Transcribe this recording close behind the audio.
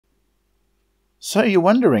So you're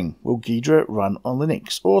wondering, will Ghidra run on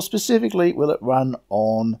Linux? Or specifically, will it run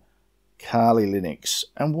on Kali Linux?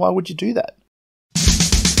 And why would you do that?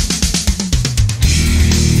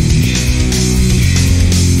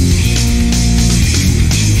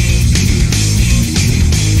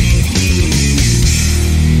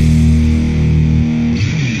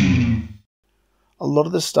 A lot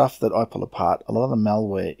of the stuff that I pull apart, a lot of the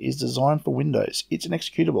malware is designed for Windows. It's an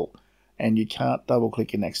executable, and you can't double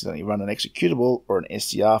click and accidentally run an executable or an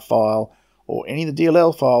SCR file or any of the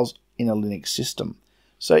DLL files in a Linux system.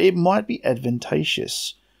 So it might be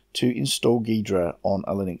advantageous to install Ghidra on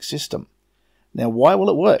a Linux system. Now, why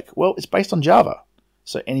will it work? Well, it's based on Java.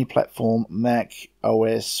 So any platform, Mac,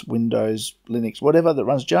 OS, Windows, Linux, whatever that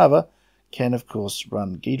runs Java can, of course,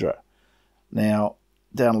 run Ghidra. Now,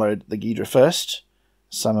 download the Ghidra first.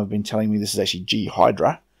 Some have been telling me this is actually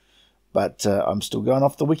Ghidra, but I'm still going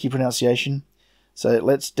off the wiki pronunciation. So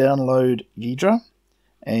let's download Ghidra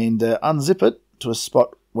and unzip it to a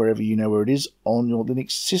spot wherever you know where it is on your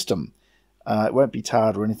Linux system. It won't be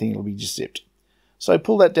tarred or anything, it'll be just zipped. So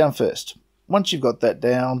pull that down first. Once you've got that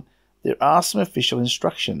down, there are some official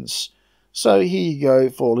instructions. So here you go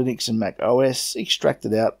for Linux and Mac OS, extract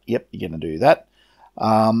it out. Yep, you're going to do that.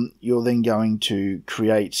 You're then going to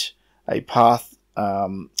create a path.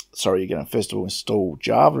 You're going to first of all install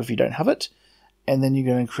Java if you don't have it, and then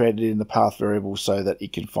you're going to create it in the path variable so that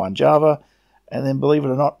it can find Java, and then believe it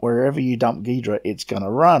or not, wherever you dump Ghidra, it's going to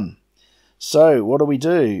run. So what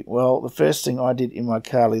do? Well, the first thing I did in my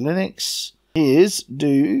Kali Linux is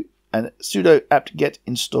do a sudo apt-get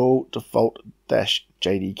install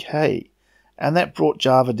default-jdk, and that brought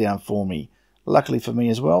Java down for me. Luckily for me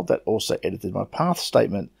as well, that also edited my path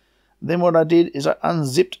statement. Then what I did is I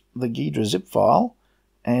unzipped the Ghidra zip file,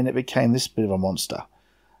 and it became this bit of a monster.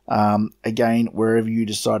 Again, wherever you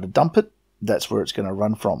decide to dump it, that's where it's going to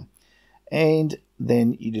run from. And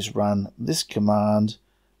then you just run this command,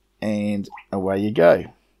 and away you go.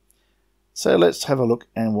 So let's have a look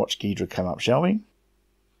and watch Ghidra come up, shall we?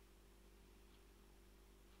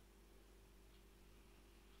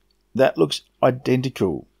 That looks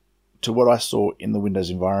identical to what I saw in the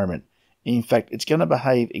Windows environment. In fact, it's going to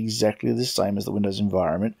behave exactly the same as the Windows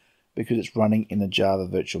environment because it's running in a Java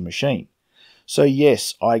virtual machine. So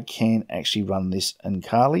yes, I can actually run this in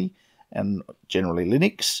Kali and generally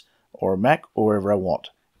Linux or a Mac or wherever I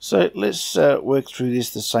want. So let's work through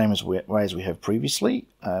this the same way as we have previously.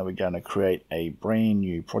 We're going to create a brand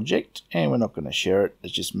new project, and we're not going to share it.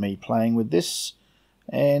 It's just me playing with this,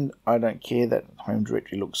 and I don't care. That home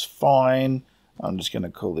directory looks fine. I'm just going to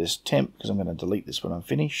call this temp because I'm going to delete this when I'm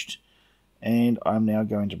finished. And I'm now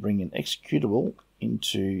going to bring an executable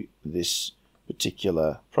into this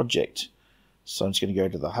particular project. So I'm just going to go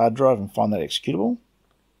to the hard drive and find that executable.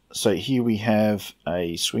 So here we have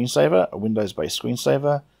a screensaver, a Windows-based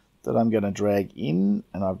screensaver that I'm going to drag in,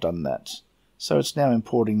 and I've done that. So it's now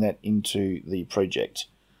importing that into the project.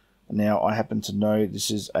 Now I happen to know this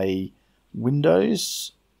is a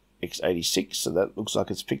Windows x86, so that looks like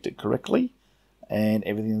it's picked it correctly, and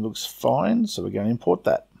everything looks fine, so we're going to import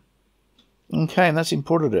that. Okay, and that's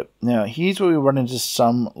imported it. Now, here's where we run into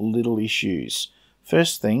some little issues.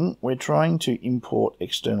 First thing, we're trying to import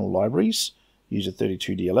external libraries,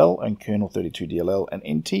 user32dll and kernel32dll and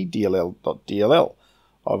ntdll.dll.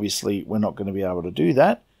 Obviously, we're not going to be able to do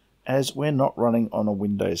that as we're not running on a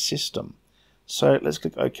Windows system. So let's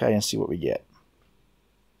click OK and see what we get.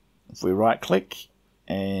 If we right-click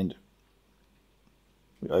and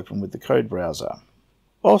we open with the code browser.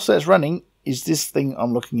 Whilst that's running, is this thing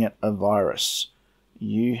I'm looking at a virus?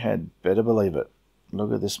 You had better believe it.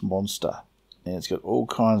 Look at this monster. And it's got all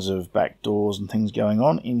kinds of backdoors and things going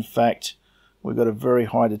on. In fact, we've got a very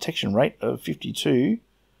high detection rate of 52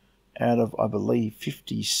 out of, I believe,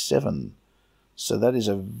 57. So that is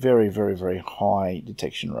a very, very, very high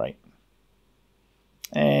detection rate.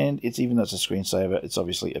 And it's, even though it's a screensaver, it's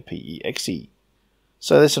obviously a PEXE.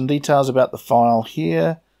 So there's some details about the file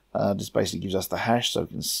here. This basically gives us the hash so we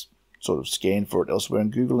can sort of scan for it elsewhere in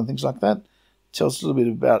Google and things like that. Tells us a little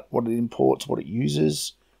bit about what it imports, what it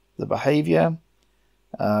uses, the behavior.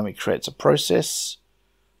 It creates a process.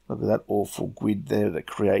 Look at that awful GUID there that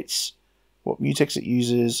creates what mutex it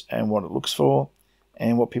uses and what it looks for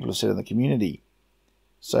and what people have said in the community.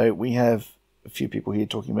 So we have a few people here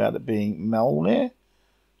talking about it being malware,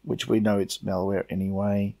 which we know it's malware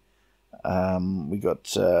anyway. We got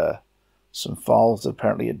some files that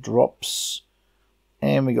apparently it drops.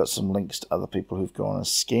 And we got some links to other people who've gone and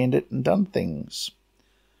scanned it and done things.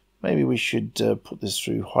 Maybe we should put this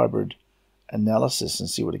through hybrid analysis and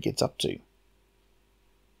see what it gets up to.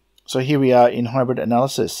 So here we are in hybrid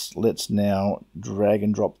analysis. Let's now drag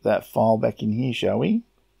and drop that file back in here, shall we?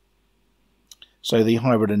 So the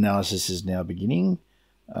hybrid analysis is now beginning.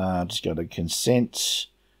 Just go to consent,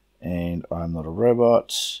 and I'm not a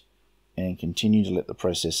robot, and continue to let the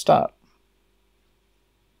process start.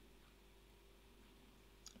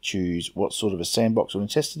 Choose what sort of a sandbox we're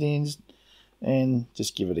tested in, and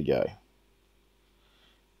just give it a go.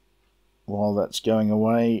 While that's going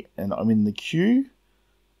away, and I'm in the queue.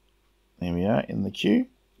 There we are, in the queue.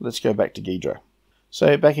 Let's go back to Ghidra.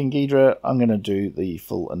 So back in Ghidra, I'm going to do the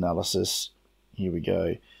full analysis. Here we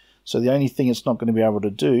go. So the only thing it's not going to be able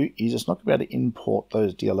to do is it's not going to be able to import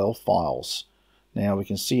those DLL files. Now we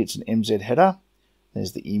can see it's an MZ header.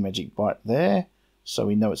 There's the eMagic byte there. So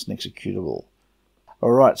we know it's an executable.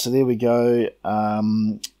 Alright, so there we go.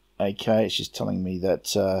 Okay, she's telling me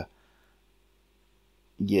that...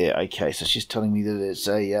 yeah, okay, so she's telling me that it's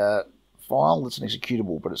a file that's an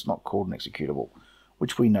executable, but it's not called an executable,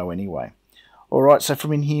 which we know anyway. Alright, so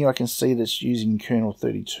from in here I can see that it's using kernel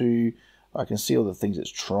 32. I can see all the things it's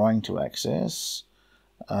trying to access.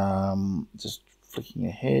 Just flicking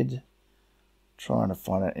ahead, trying to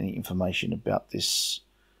find out any information about this.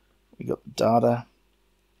 We got the data,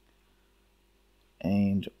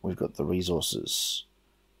 and we've got the resources.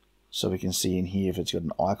 So we can see in here if it's got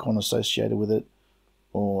an icon associated with it,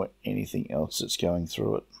 or anything else that's going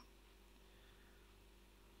through it.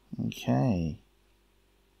 Okay.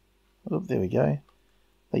 Oh, there we go.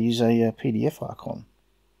 They use a PDF icon.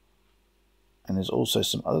 And there's also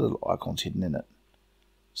some other little icons hidden in it.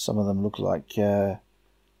 Some of them look like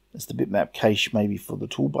it's the bitmap cache maybe for the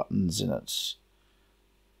tool buttons in it.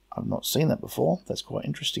 I've not seen that before. That's quite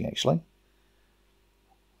interesting actually.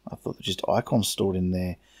 I thought they're just icons stored in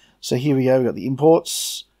there. So here we go, we've got the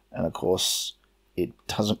imports, and of course it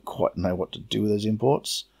doesn't quite know what to do with those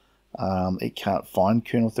imports. It can't find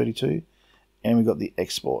kernel 32, and we've got the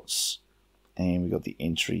exports, and we've got the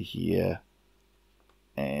entry here,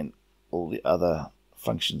 and all the other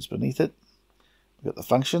functions beneath it. We've got the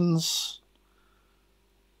functions,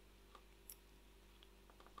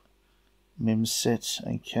 memset,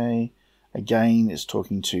 okay. Again, it's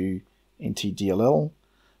talking to NTDLL.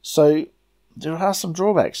 So there are some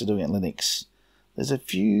drawbacks to doing it in Linux. There's a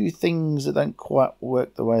few things that don't quite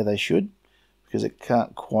work the way they should, because it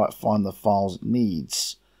can't quite find the files it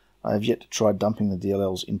needs. I have yet to try dumping the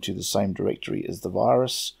DLLs into the same directory as the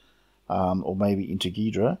virus, or maybe into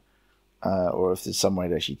Ghidra. Or if there's some way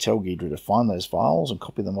to actually tell Ghidra to find those files and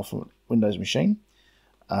copy them off a Windows machine.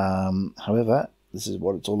 However, this is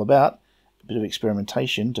what it's all about, a bit of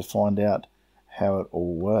experimentation to find out how it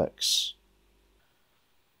all works.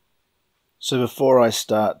 So before I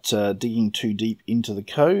start digging too deep into the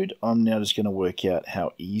code, I'm now just going to work out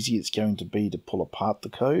how easy it's going to be to pull apart the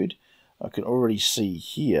code. I can already see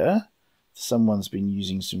here someone's been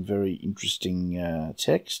using some very interesting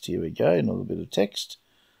text. Here we go, a little bit of text.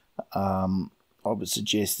 I would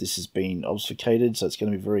suggest this has been obfuscated, so it's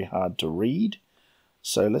going to be very hard to read.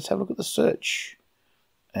 So let's have a look at the search.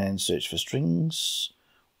 And search for strings.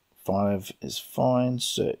 5 is fine.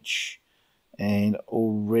 Search. And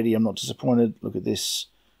already I'm not disappointed. Look at this.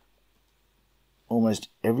 Almost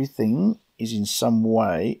everything is in some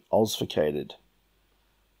way obfuscated.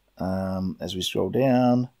 As we scroll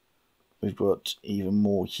down, we've got even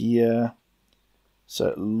more here. So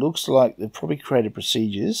it looks like they've probably created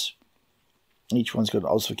procedures. Each one's got an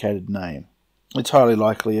obfuscated name. It's highly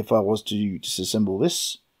likely if I was to disassemble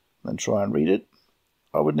this and try and read it,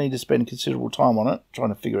 I would need to spend considerable time on it trying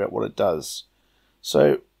to figure out what it does.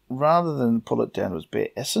 So rather than pull it down to its bare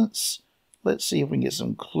essence, let's see if we can get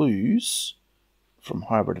some clues from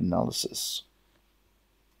hybrid analysis.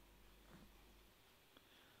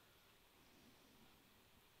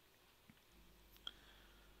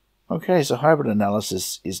 Okay, so hybrid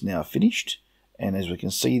analysis is now finished, and as we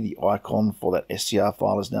can see, the icon for that SCR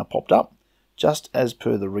file is now popped up, just as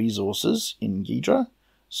per the resources in Ghidra.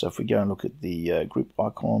 So if we go and look at the group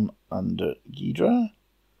icon under Ghidra,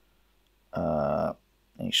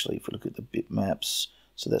 actually if we look at the bitmaps,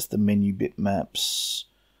 so that's the menu bitmaps,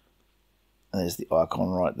 and there's the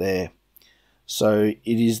icon right there. So it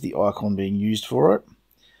is the icon being used for it.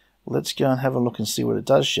 Let's go and have a look and see what it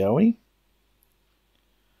does, shall we?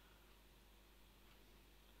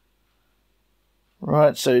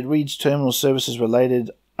 Right, so it reads terminal services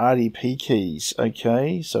related RDP keys.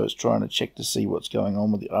 Okay, so it's trying to check to see what's going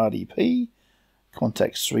on with the RDP.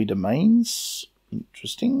 Contacts 3 domains.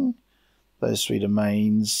 Interesting. Those 3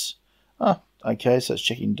 domains. Okay, so it's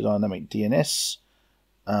checking dynamic DNS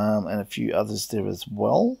and a few others there as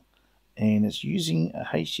well. And it's using a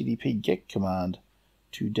HTTP GET command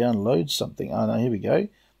to download something. Oh no, here we go.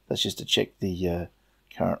 That's just to check the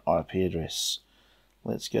current IP address.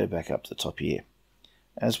 Let's go back up to the top here.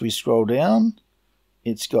 As we scroll down,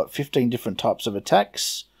 it's got 15 different types of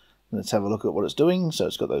attacks. Let's have a look at what it's doing. So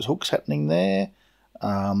it's got those hooks happening there,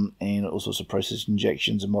 and all sorts of process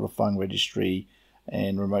injections and modifying registry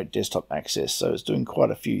and remote desktop access. So it's doing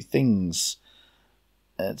quite a few things.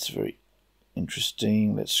 That's very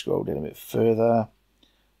interesting. Let's scroll down a bit further.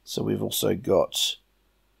 So we've also got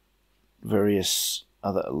various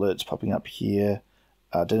other alerts popping up here.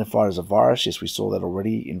 Identified as a virus. Yes, we saw that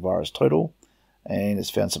already in virustotal. And it's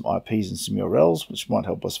found some IPs and some URLs, which might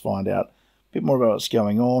help us find out a bit more about what's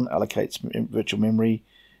going on. Allocate some virtual memory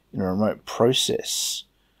in a remote process.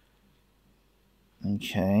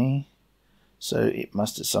 Okay. So it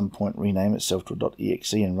must at some point rename itself to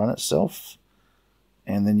 .exe and run itself.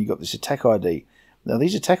 And then you've got this attack ID. Now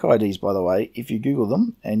these attack IDs, by the way, if you Google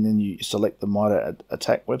them and then you select the MITRE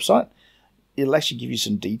attack website, it'll actually give you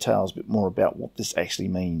some details, a bit more about what this actually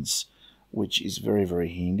means, which is very,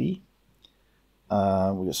 very handy.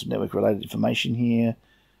 We've got some network related information here.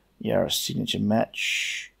 Yeah, a signature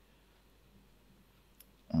match.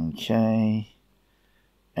 Okay.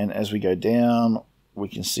 And as we go down, we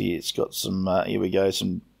can see it's got some, here we go,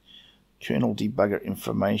 some kernel debugger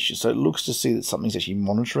information. So it looks to see that something's actually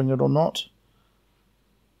monitoring it or not.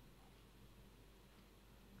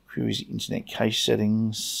 Queries the internet cache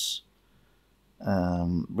settings.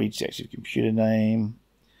 Reads the active computer name.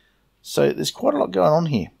 So there's quite a lot going on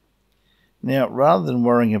here. Now, rather than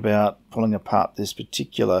worrying about pulling apart this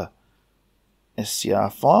particular SCR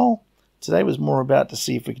file, today was more about to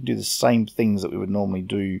see if we can do the same things that we would normally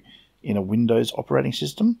do in a Windows operating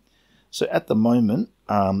system. So at the moment,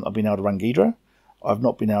 I've been able to run Ghidra. I've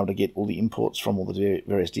not been able to get all the imports from all the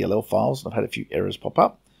various DLL files. I've had a few errors pop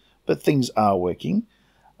up, but things are working.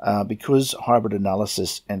 Because hybrid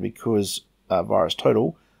analysis and because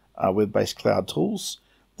virustotal are web-based cloud tools,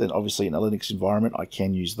 then obviously in a Linux environment I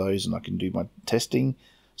can use those and I can do my testing.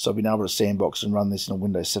 So I've been able to sandbox and run this in a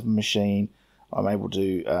Windows 7 machine. I'm able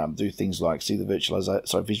to do things like see the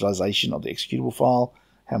visualization of the executable file,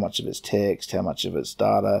 how much of it's text, how much of it's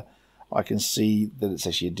data. I can see that it's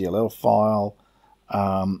actually a DLL file.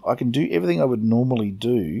 I can do everything I would normally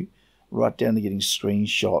do, right down to getting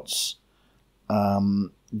screenshots,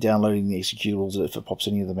 downloading the executables if it pops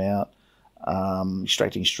any of them out,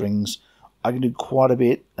 extracting strings. I can do quite a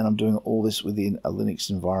bit, and I'm doing all this within a Linux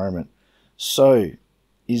environment. So,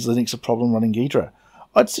 is Linux a problem running Ghidra?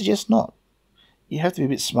 I'd suggest not. You have to be a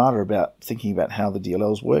bit smarter about thinking about how the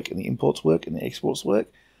DLLs work, and the imports work, and the exports work.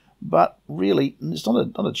 But really, it's not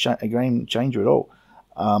a game changer at all.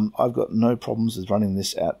 I've got no problems with running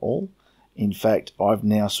this at all. In fact, I've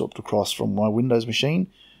now swapped across from my Windows machine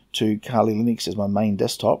to Kali Linux as my main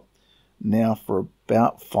desktop now for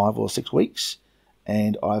about 5 or 6 weeks,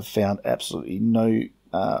 and I've found absolutely no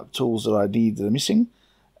tools that I need that are missing,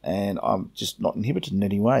 and I'm just not inhibited in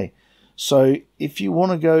any way. So if you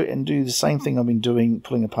want to go and do the same thing I've been doing,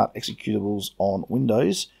 pulling apart executables on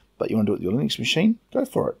Windows, but you want to do it with your Linux machine, go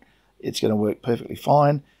for it. It's going to work perfectly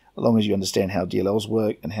fine, as long as you understand how DLLs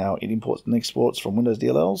work and how it imports and exports from Windows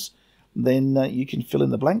DLLs. Then you can fill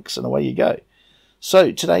in the blanks and away you go.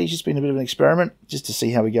 So today's just been a bit of an experiment just to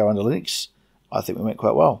see how we go under Linux. I think we went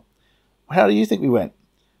quite well. How do you think we went?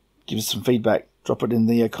 Give us some feedback. Drop it in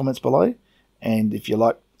the comments below. And if you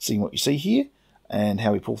like seeing what you see here and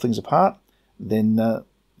how we pull things apart, then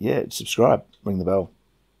yeah, subscribe, ring the bell.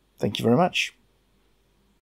 Thank you very much.